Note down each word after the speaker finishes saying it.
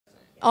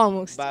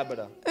Almost.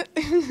 Bárbara.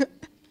 I'm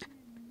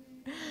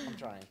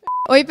trying.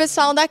 Oi,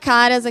 pessoal da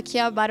CARAS, aqui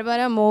é a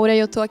Bárbara Moura e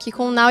eu tô aqui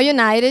com o Now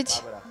United.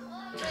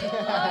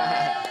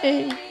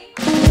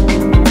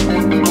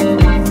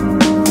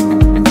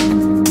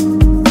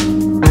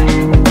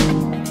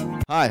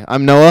 Hi,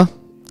 I'm Noah,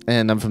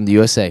 and I'm from the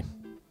USA.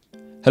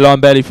 Hello, I'm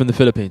Bailey from the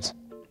Philippines.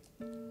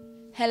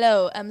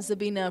 Hello, I'm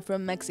Sabina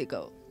from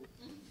Mexico.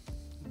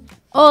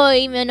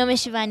 Oi, meu nome é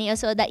Shivani, eu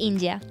sou da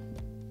Índia.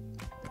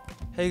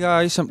 Hey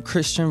guys, I'm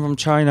Christian from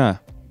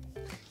China.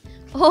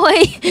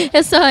 Oi,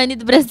 eu sou a Anne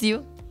do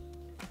Brasil.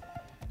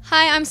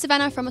 Hi, I'm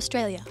Savannah from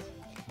Australia.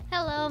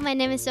 Hello, my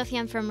name is Sophie,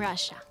 I'm from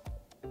Russia.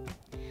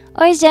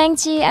 Oi,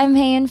 gente, I'm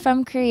Heian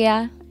from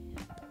Korea.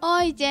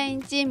 Oi,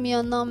 gente,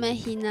 meu nome é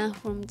Hina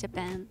from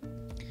Japan.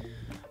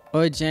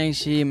 Oi,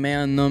 gente,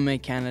 meu nome é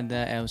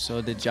Canada, eu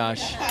sou de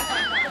Josh.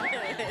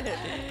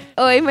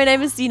 Oi, my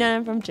name is Dina,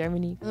 I'm from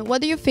Germany.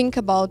 What do you think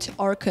about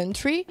our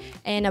country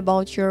and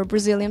about your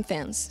Brazilian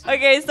fans?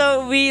 Okay,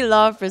 so we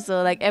love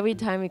Brazil. Like every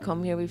time we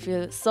come here, we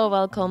feel so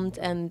welcomed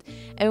and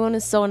everyone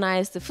is so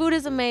nice. The food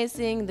is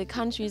amazing, the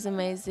country is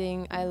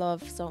amazing. I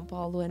love São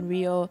Paulo and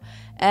Rio.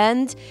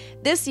 And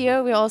this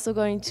year, we're also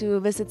going to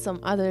visit some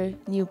other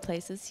new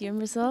places here in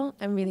Brazil.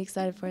 I'm really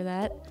excited for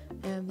that.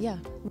 Yeah,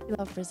 we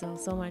love Brazil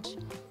so much.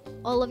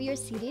 All of your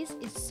cities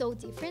is so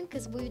different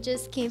because we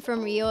just came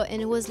from Rio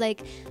and it was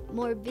like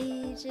more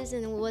beaches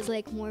and it was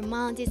like more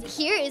mountains.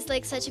 Here is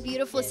like such a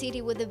beautiful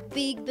city with the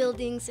big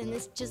buildings and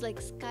it's just like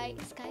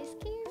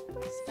skyscrapers.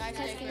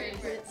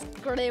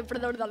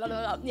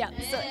 Yeah,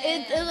 so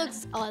it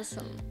looks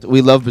awesome.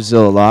 We love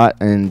Brazil a lot,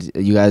 and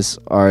you guys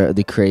are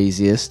the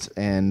craziest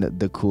and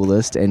the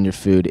coolest, and your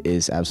food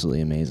is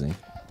absolutely amazing.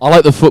 I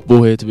like the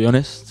football here, to be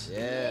honest.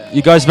 Yeah.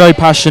 You guys are very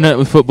passionate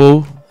with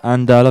football,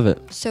 and I love it.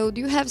 So do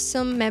you have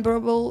some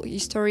memorable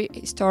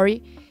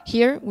story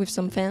here with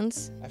some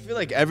fans? I feel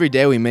like every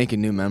day we make a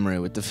new memory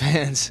with the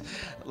fans.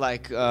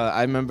 Like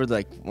I remember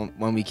like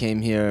when we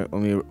came here,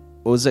 it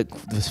was like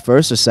the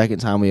first or second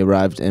time we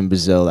arrived in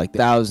Brazil, like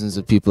thousands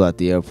of people at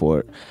the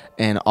airport,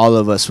 and all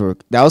of us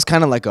that was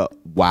kind of like a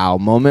wow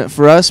moment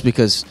for us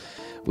because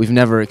we've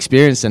never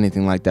experienced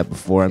anything like that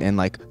before. And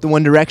like the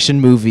One Direction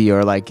movie,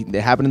 or like it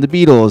happened to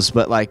the Beatles,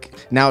 but like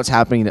now it's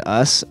happening to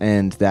us,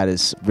 and that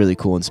is really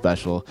cool and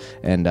special.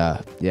 And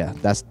yeah,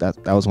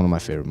 that was one of my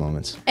favorite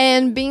moments.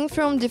 And being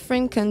from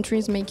different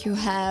countries make you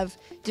have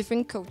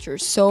different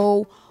cultures.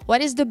 So what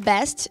is the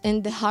best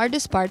and the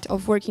hardest part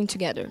of working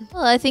together?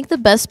 Well, I think the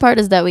best part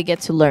is that we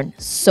get to learn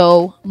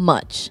so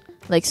much.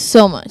 Like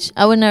so much.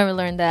 I would never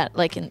learn that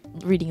like in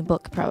reading a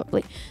book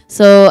probably.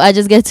 So I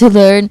just get to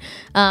learn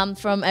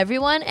from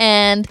everyone.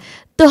 And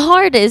the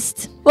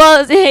hardest,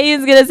 well,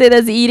 Hayden's gonna say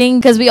that's eating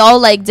because we all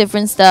like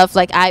different stuff.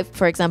 Like I,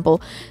 for example,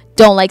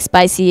 don't like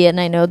spicy,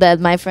 and I know that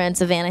my friend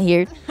Savannah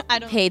here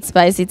hates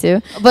spicy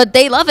too, but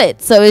they love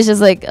it. So it's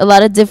just like a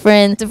lot of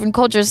different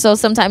cultures. So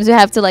sometimes we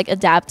have to like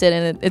adapt it,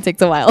 and it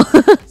takes a while.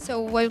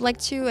 So I would like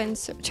to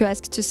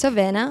ask to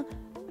Savannah.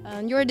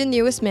 You're the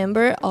newest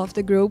member of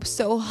the group,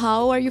 so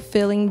how are you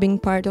feeling being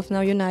part of Now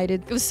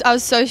United? I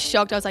was so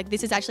shocked. I was like,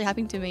 this is actually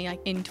happening to me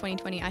like in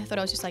 2020. I thought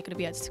I was just like going to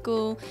be at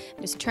school,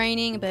 just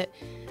training, but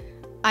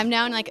I'm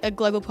now in like a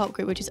global pop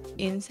group, which is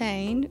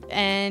insane,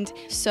 and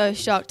so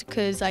shocked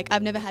because like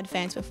I've never had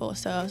fans before.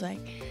 So I was like,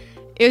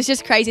 it was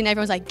just crazy, and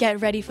everyone's like,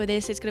 get ready for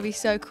this. It's going to be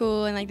so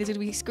cool, and like there's going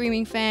to be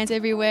screaming fans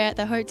everywhere at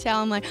the hotel.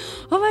 I'm like,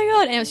 oh my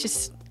God, and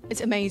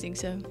it's amazing.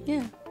 So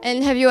yeah.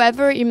 And have you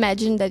ever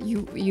imagined that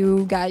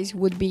you guys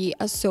would be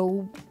a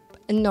so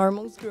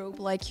enormous group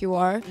like you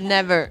are?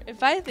 Never.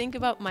 If I think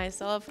about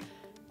myself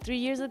 3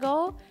 years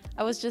ago,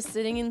 I was just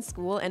sitting in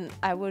school and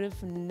I would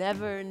have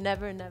never,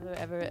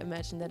 ever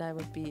imagined that I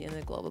would be in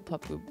a global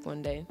pop group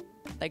one day.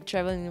 Like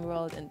traveling the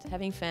world and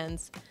having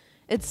fans.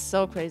 It's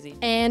so crazy.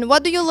 And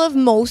what do you love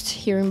most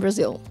here in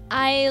Brazil?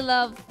 I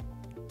love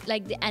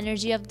like the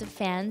energy of the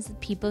fans, the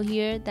people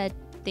here that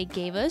they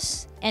gave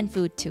us, and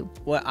food too.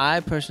 What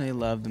I personally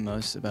love the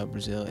most about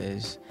Brazil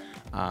is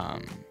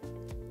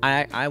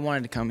I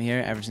wanted to come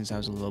here ever since I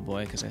was a little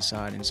boy because I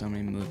saw it in so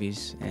many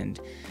movies, and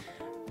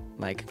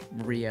like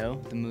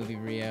Rio, the movie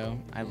Rio,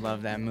 I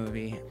love that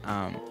movie.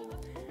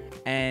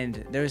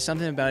 And there was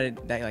something about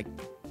it that like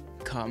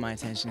caught my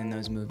attention in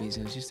those movies.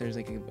 It was just, there's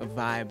like a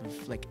vibe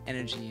of like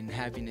energy and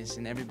happiness,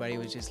 and everybody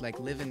was just like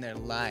living their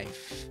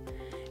life.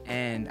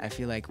 And I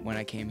feel like when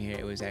I came here,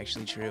 it was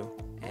actually true,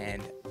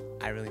 and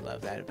I really love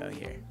that about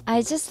here.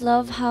 I just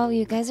love how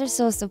you guys are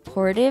so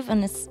supportive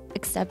and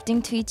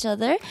accepting to each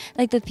other.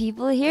 Like the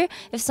people here,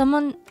 if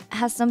someone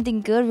has something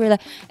good,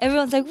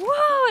 everyone's like,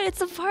 wow, it's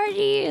a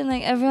party. And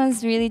like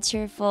everyone's really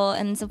cheerful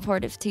and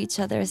supportive to each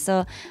other.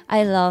 So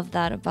I love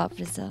that about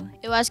Brazil.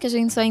 Eu acho que a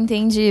gente só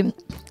entende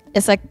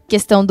essa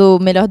questão do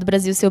melhor do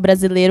Brasil ser o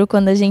brasileiro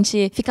quando a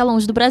gente fica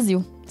longe do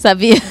Brasil,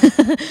 sabia?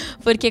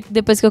 Porque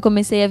depois que eu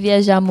comecei a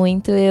viajar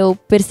muito, eu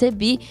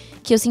percebi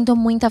que eu sinto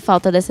muita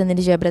falta dessa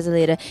energia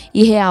brasileira.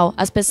 E real,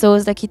 as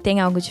pessoas daqui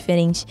têm algo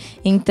diferente.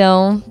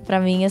 Então, pra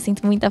mim, eu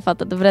sinto muita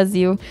falta do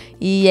Brasil.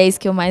 E é isso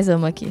que eu mais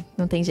amo aqui.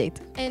 Não tem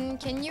jeito. And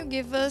can you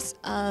give us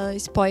a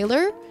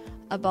spoiler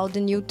about the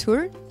new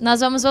tour. Nós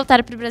vamos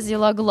voltar pro Brasil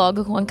logo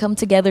logo com a Come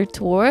Together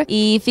Tour.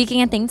 E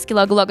fiquem atentos que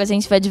logo logo a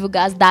gente vai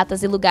divulgar as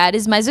datas e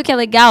lugares. Mas o que é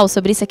legal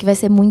sobre isso é que vai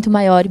ser muito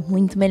maior e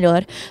muito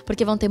melhor.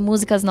 Porque vão ter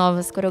músicas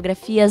novas,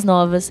 coreografias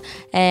novas.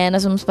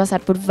 Nós vamos passar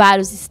por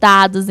vários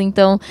estados.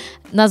 Então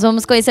nós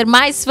vamos conhecer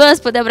mais fãs,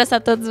 poder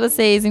abraçar todos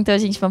vocês. Então a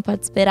gente não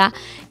pode esperar.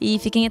 E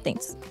fiquem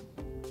atentos.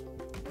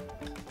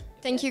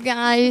 Thank you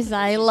guys.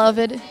 I love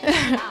it.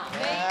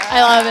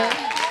 I love it.